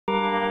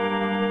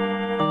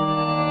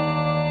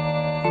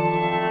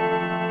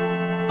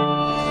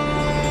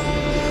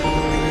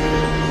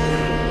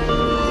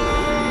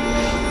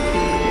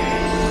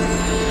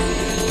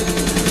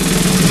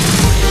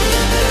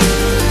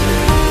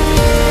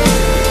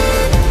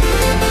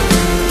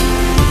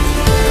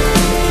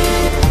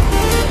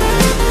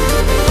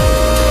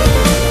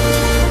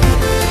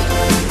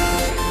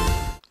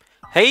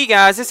Hey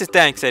guys, this is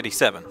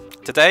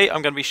Danx87. Today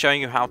I'm going to be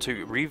showing you how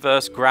to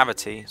reverse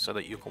gravity so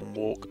that you can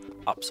walk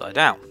upside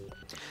down.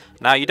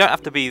 Now you don't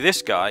have to be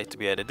this guy to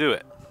be able to do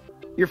it.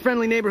 Your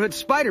friendly neighborhood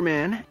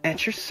Spiderman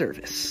at your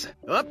service.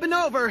 Up and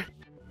over.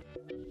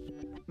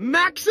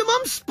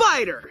 Maximum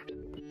Spider!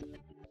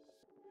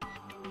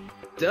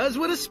 Does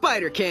what a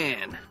spider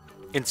can.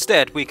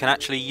 Instead, we can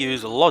actually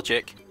use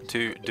logic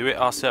to do it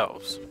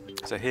ourselves.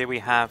 So here we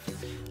have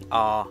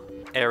our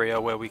area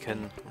where we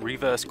can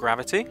reverse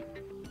gravity.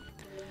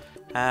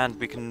 And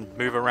we can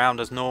move around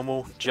as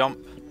normal,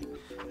 jump,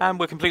 and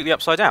we're completely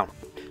upside down.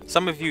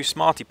 Some of you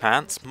smarty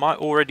pants might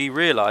already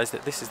realise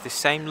that this is the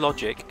same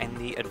logic in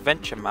the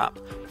adventure map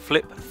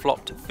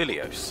Flip-Flopped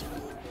Folios,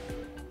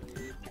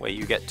 where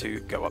you get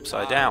to go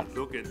upside down.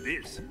 Look at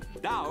this.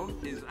 Down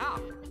is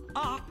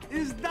up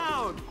is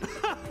down.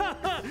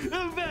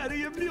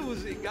 Very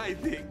amusing, I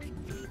think.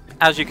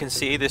 As you can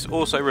see, this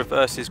also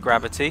reverses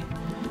gravity,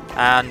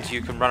 and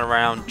you can run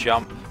around,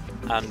 jump,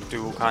 and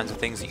do all kinds of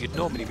things that you'd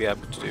normally be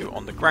able to do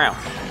on the ground.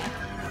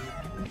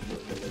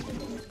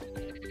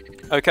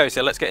 Okay,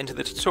 so let's get into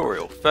the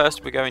tutorial.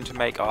 First, we're going to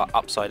make our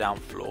upside down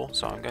floor.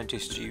 So I'm going to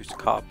use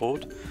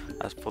cardboard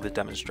as for the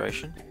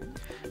demonstration.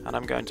 And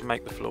I'm going to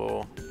make the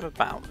floor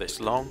about this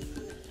long.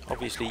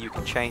 Obviously you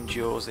can change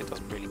yours, it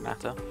doesn't really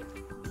matter.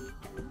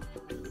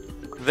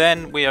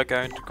 Then we are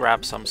going to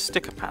grab some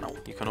sticker panel.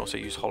 You can also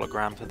use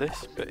hologram for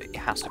this, but it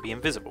has to be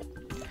invisible.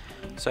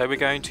 So we're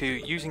going to,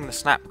 using the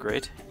snap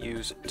grid,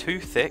 use 2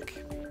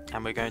 thick,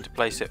 and we're going to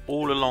place it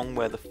all along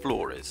where the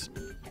floor is.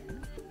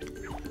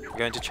 We're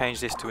going to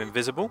change this to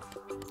invisible,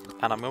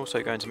 and I'm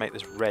also going to make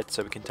this red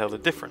so we can tell the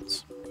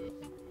difference.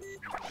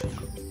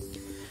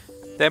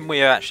 Then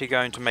we are actually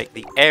going to make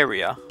the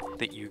area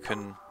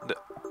that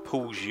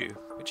pulls you,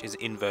 which is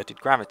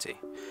inverted gravity.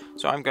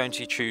 So I'm going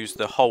to choose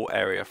the whole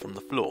area from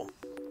the floor.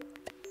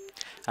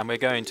 And we're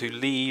going to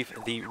leave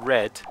the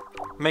red,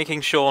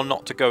 making sure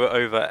not to go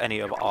over any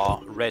of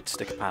our red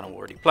sticker panel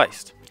already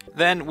placed.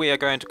 Then we are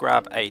going to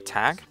grab a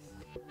tag,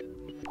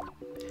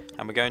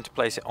 and we're going to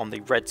place it on the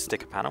red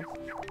sticker panel.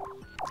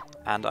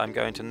 And I'm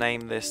going to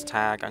name this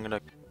tag, I'm going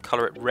to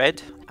colour it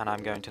red, and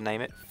I'm going to name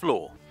it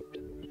floor.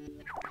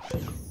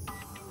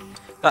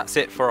 That's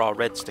it for our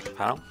red sticker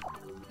panel.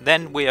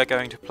 Then we are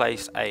going to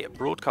place a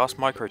broadcast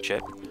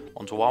microchip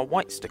onto our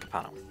white sticker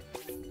panel.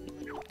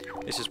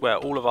 This is where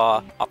all of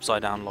our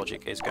upside down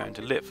logic is going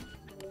to live.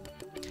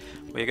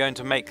 We're going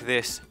to make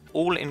this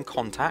all in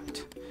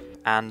contact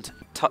and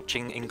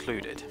touching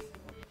included.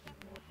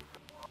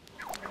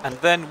 And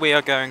then we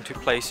are going to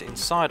place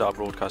inside our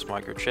broadcast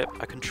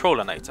microchip a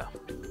controllernator.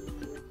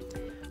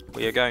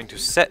 We are going to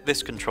set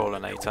this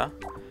controllernator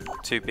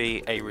to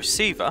be a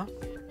receiver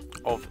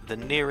of the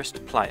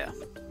nearest player.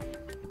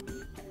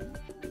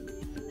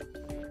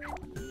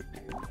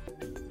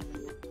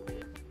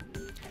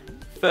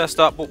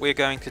 First up, what we're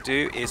going to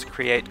do is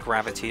create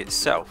gravity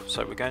itself.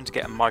 So we're going to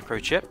get a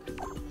microchip.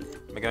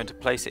 We're going to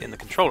place it in the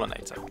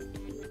controllernator.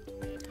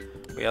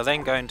 We are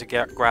then going to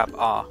grab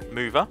our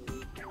mover,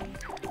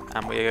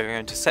 and we are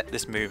going to set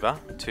this mover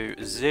to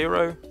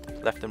 0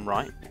 left and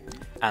right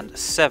and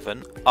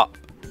 7 up.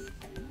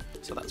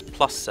 So that's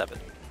 +7.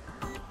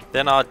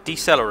 Then our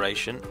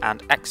deceleration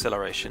and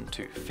acceleration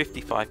to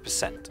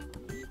 55%.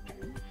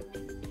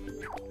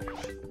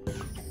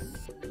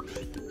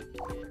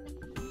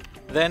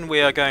 Then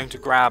we are going to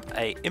grab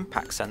a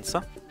impact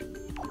sensor,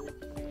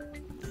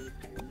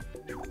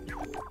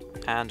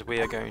 and we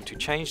are going to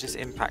change this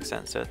impact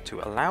sensor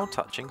to allow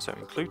touching, so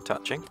include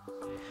touching,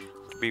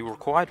 to be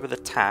required with a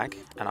tag,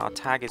 and our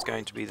tag is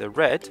going to be the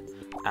red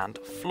and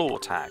floor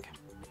tag.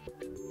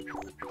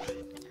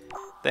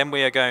 Then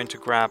we are going to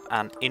grab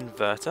an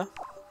inverter,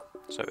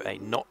 so a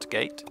NOT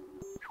gate,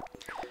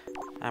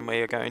 and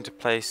we are going to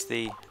place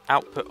the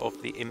output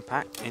of the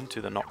impact into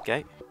the NOT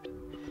gate,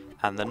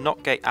 and the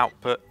NOT gate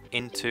output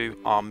into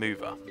our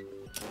mover.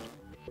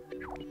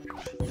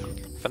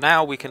 For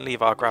now we can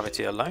leave our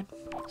gravity alone,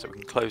 so we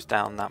can close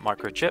down that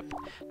microchip.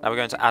 Now we're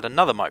going to add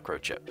another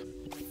microchip.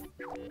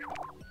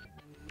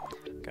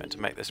 Going to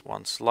make this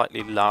one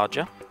slightly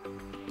larger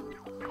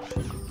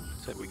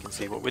so we can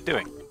see what we're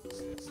doing.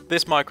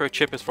 This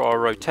microchip is for our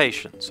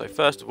rotation, so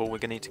first of all we're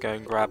going to need to go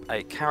and grab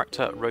a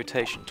character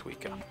rotation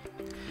tweaker.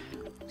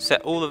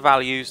 Set all the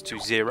values to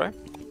 0,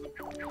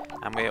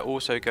 and we are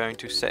also going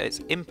to set its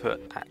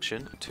input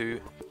action to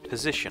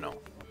positional.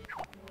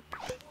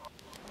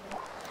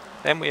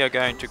 Then we are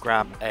going to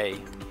grab a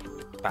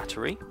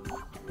battery.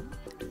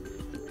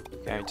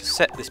 We're going to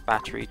set this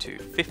battery to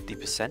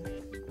 50%,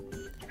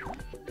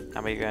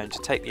 and we're going to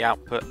take the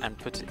output and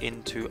put it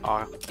into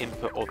our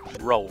input of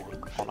roll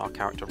on our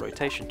character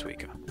rotation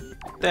tweaker.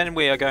 Then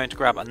we are going to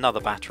grab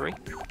another battery.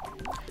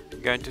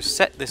 We're going to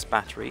set this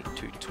battery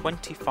to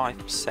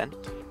 25%.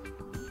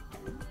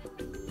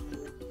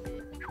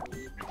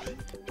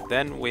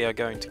 Then we are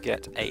going to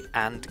get a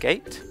AND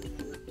gate.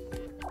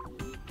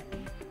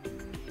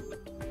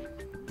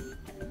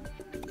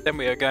 Then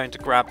we are going to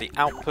grab the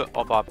output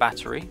of our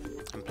battery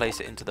and place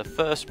it into the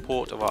first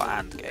port of our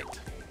AND gate.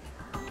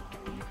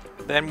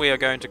 Then we are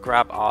going to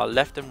grab our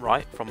left and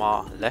right from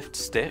our left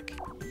stick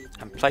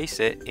and place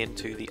it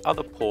into the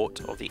other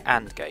port of the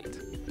AND gate.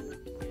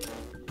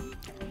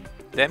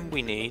 Then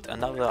we need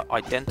another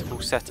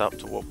identical setup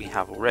to what we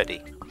have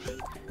already.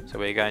 So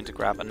we're going to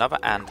grab another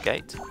AND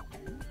gate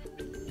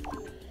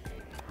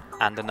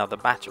and another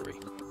battery.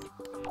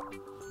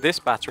 This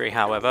battery,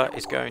 however,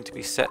 is going to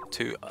be set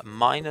to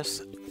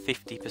minus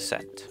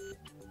 50%.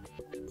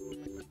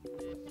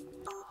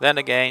 Then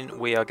again,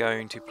 we are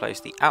going to place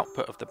the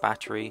output of the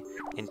battery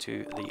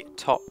into the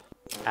top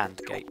AND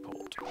gate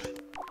port.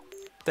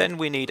 Then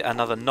we need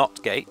another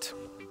NOT gate,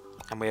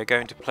 and we are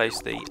going to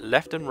place the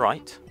left and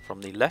right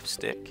from the left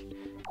stick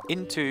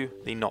into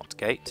the NOT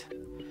gate,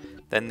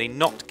 then the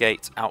NOT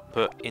gate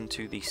output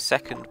into the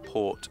second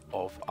port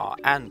of our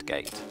AND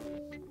gate.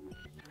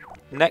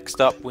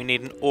 Next up, we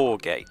need an OR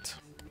gate.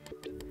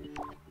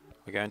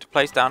 We're going to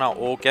place down our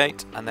OR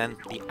gate, and then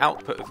the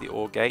output of the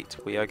OR gate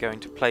we are going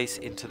to place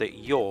into the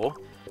yaw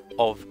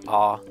of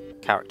our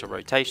character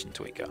rotation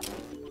tweaker.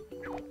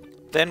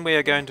 Then we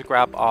are going to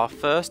grab our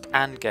first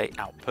AND gate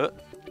output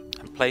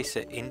and place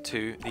it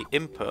into the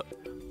input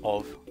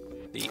of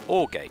the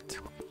OR gate.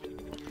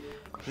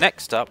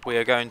 Next up, we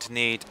are going to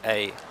need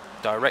a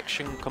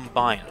direction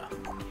combiner.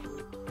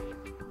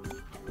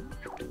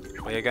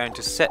 We are going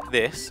to set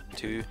this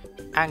to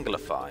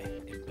Anglify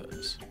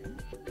inputs.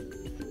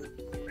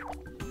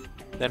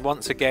 Then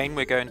once again,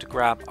 we're going to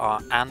grab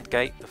our AND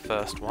gate, the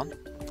first one,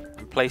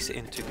 and place it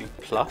into the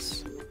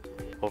plus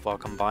of our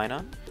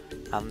combiner,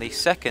 and the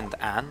second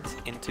AND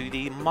into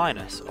the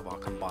minus of our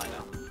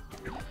combiner.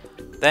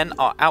 Then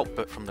our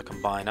output from the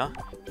combiner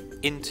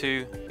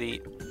into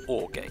the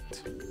OR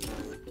gate.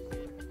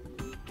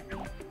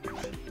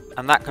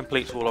 And that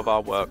completes all of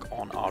our work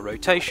on our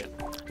rotation.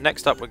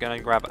 Next up, we're going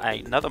to grab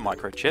another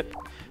microchip.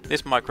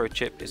 This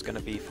microchip is going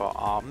to be for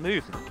our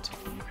movement.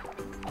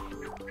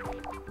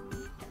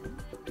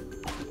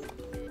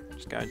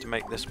 Just going to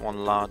make this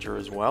one larger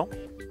as well.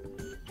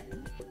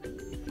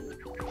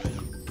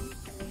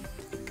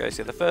 Okay,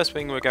 so the first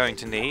thing we're going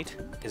to need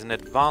is an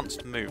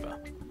advanced mover.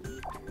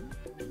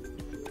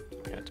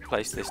 I'm going to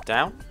place this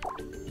down.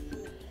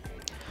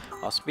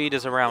 Our speed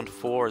is around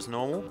 4 as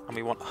normal, and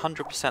we want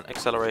 100%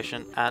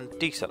 acceleration and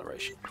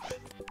deceleration.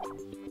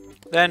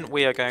 Then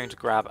we are going to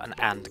grab an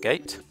AND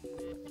gate,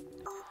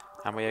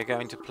 and we are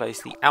going to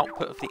place the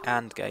output of the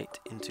AND gate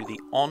into the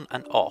on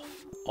and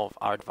off of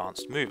our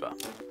advanced mover.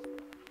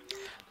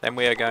 Then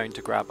we are going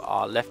to grab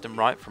our left and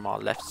right from our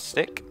left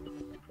stick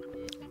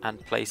and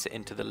place it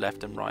into the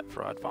left and right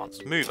for our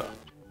advanced mover.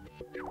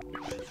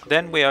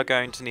 Then we are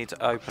going to need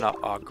to open up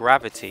our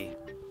gravity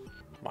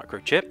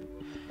microchip,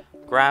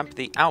 grab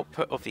the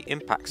output of the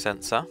impact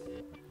sensor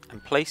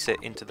and place it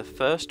into the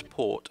first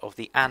port of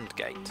the AND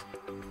gate.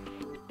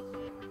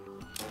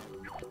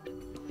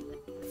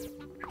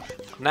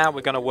 Now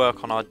we're going to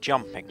work on our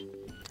jumping.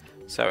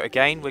 So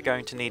again, we're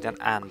going to need an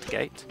AND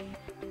gate.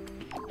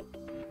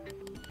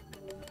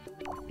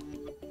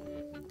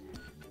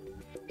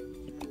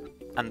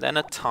 And then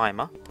a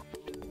timer.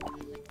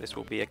 This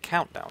will be a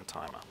countdown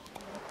timer.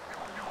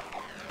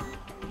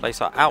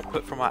 Place our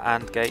output from our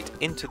AND gate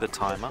into the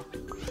timer.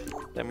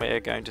 Then we are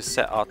going to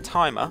set our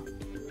timer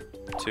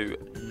to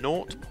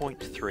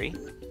 0.3,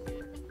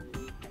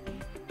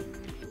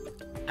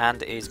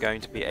 and it is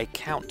going to be a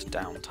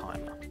countdown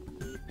timer.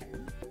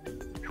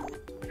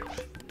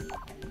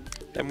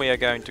 Then we are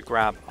going to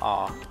grab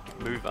our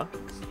mover,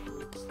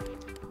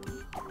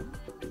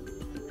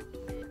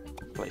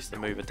 place the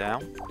mover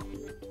down,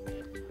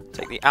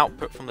 take the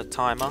output from the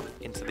timer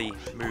into the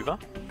mover.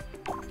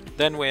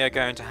 Then we are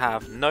going to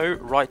have no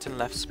right and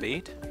left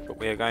speed, but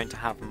we are going to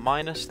have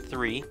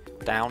 -3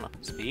 down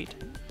speed.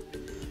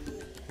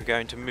 We're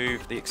going to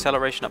move the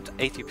acceleration up to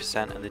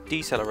 80% and the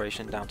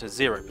deceleration down to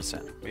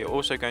 0%. We are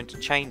also going to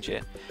change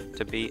it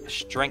to be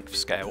strength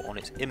scale on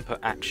its input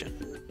action.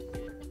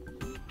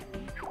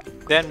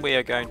 Then we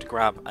are going to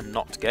grab a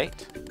NOT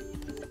gate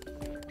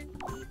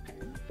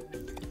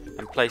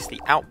and place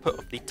the output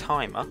of the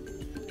timer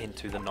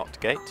into the NOT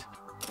gate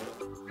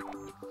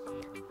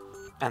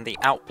and the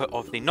output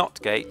of the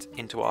NOT gate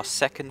into our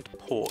second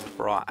port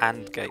for our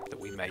AND gate that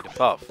we made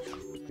above.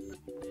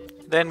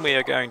 Then we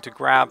are going to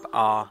grab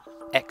our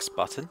X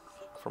button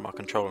from our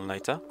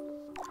controllinator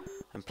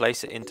and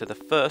place it into the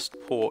first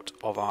port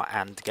of our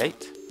AND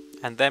gate,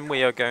 and then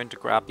we are going to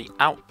grab the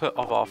output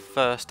of our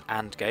first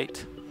AND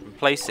gate and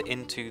place it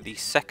into the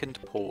second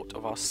port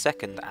of our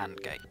second AND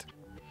gate.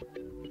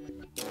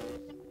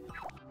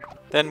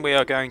 Then we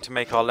are going to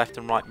make our left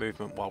and right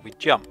movement while we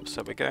jump,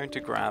 so we're going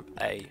to grab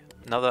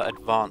another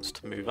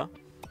advanced mover.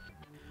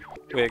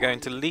 We are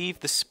going to leave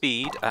the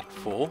speed at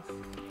 4,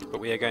 but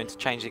we are going to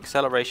change the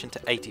acceleration to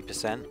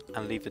 80%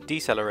 and leave the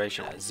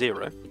deceleration at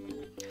 0.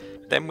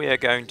 Then we are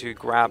going to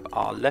grab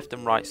our left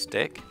and right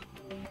stick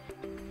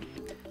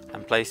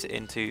and place it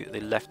into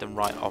the left and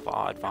right of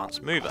our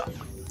advanced mover.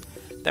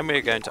 Then we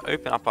are going to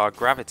open up our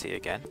gravity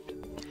again,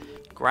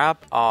 grab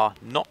our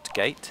NOT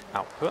gate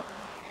output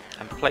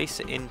and place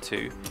it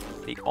into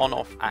the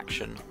on-off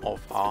action of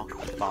our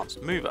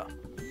advanced mover.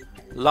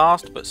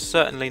 Last but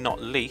certainly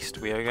not least,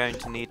 we are going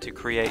to need to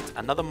create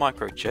another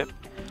microchip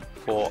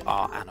for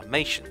our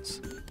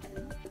animations.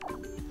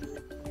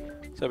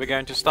 So we're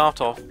going to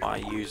start off by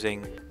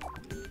using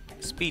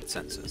speed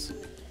sensors.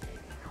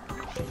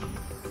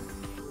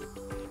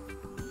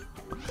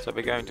 So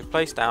we're going to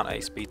place down a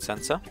speed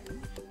sensor.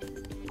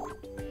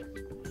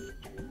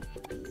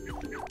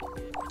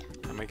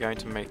 And we're going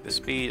to make the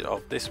speed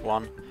of this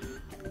one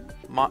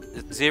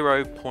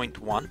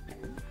 0.1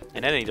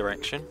 in any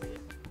direction.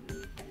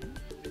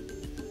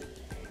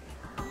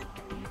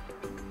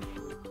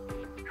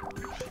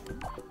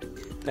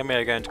 Then we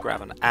are going to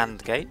grab an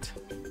AND gate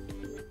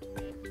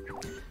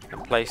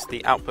and place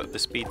the output of the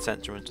speed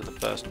sensor into the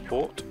first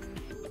port.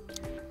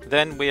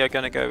 Then we are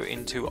going to go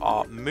into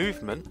our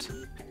movement,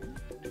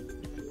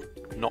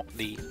 not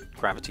the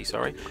gravity,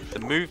 sorry, the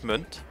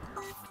movement,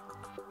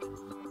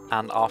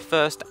 and our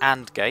first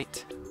AND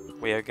gate,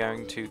 we are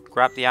going to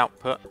grab the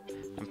output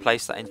and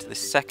place that into the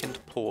second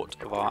port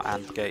of our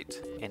AND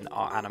gate in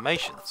our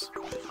animations.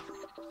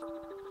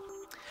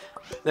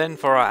 Then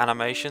for our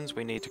animations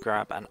we need to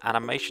grab an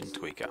animation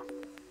tweaker.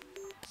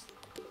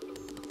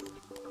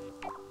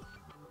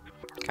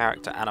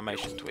 Character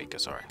animation tweaker,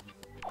 sorry.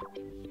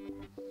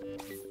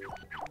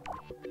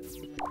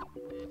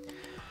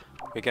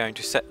 We're going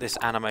to set this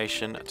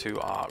animation to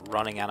our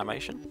running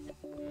animation.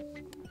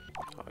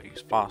 So I'll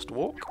use fast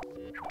walk.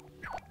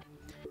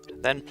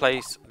 Then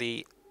place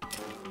the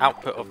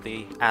output of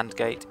the AND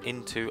gate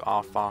into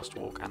our fast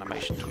walk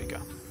animation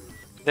tweaker.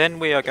 Then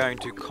we are going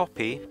to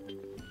copy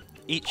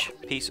each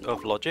piece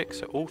of logic,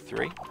 so all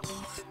three,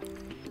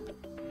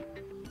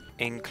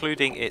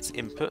 including its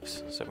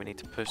inputs, so we need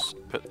to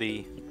put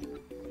the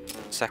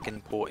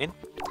second port in,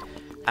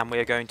 and we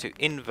are going to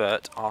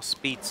invert our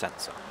speed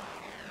sensor.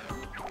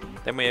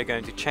 Then we are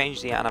going to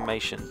change the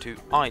animation to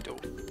idle.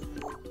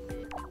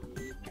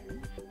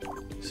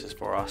 This is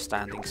for our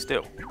standing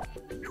still.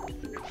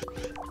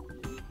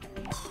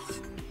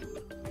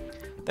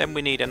 Then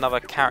we need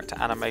another character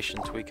animation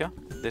tweaker.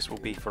 This will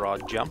be for our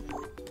jump.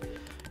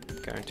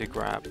 Going to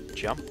grab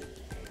jump,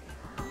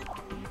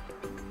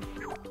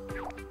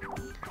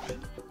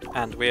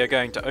 and we are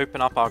going to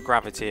open up our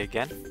gravity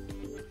again,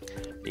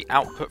 the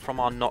output from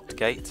our NOT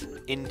gate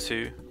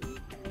into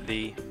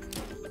the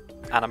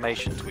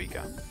animation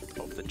tweaker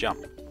of the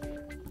jump.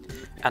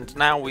 And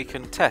now we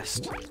can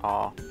test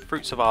our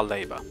fruits of our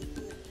labour.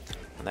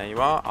 And there you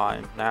are,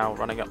 I'm now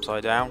running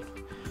upside down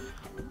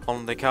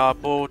on the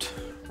cardboard,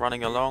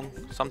 running along.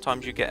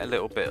 Sometimes you get a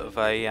little bit of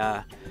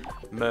a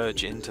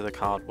merge into the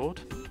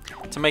cardboard.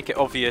 To make it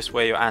obvious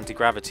where your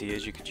anti-gravity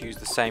is, you could use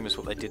the same as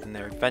what they did in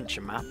their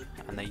adventure map,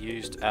 and they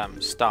used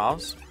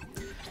stars.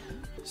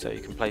 So you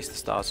can place the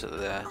stars so that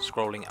they're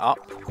scrolling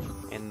up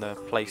in the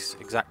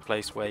exact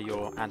place where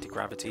your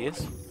anti-gravity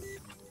is.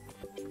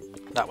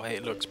 That way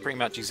it looks pretty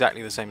much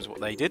exactly the same as what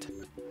they did.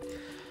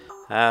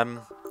 There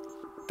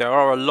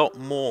are a lot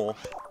more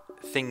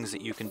things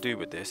that you can do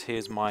with this.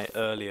 Here's my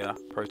earlier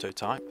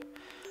prototype.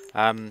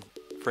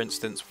 For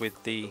instance,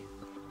 with the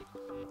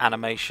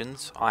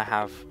animations, I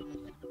have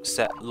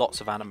set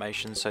lots of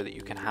animations so that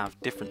you can have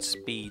different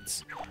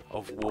speeds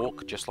of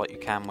walk, just like you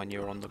can when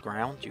you're on the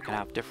ground. You can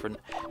have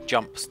different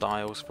jump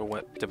styles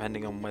for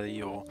depending on whether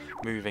you're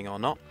moving or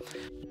not.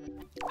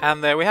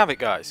 And there we have it,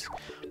 guys.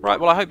 Right,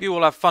 well, I hope you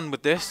all have fun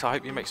with this. I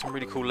hope you make some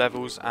really cool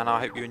levels, and I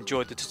hope you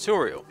enjoyed the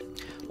tutorial.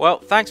 Well,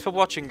 thanks for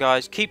watching,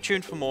 guys. Keep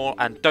tuned for more,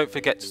 and don't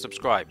forget to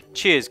subscribe.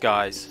 Cheers,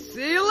 guys.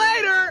 See you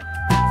later!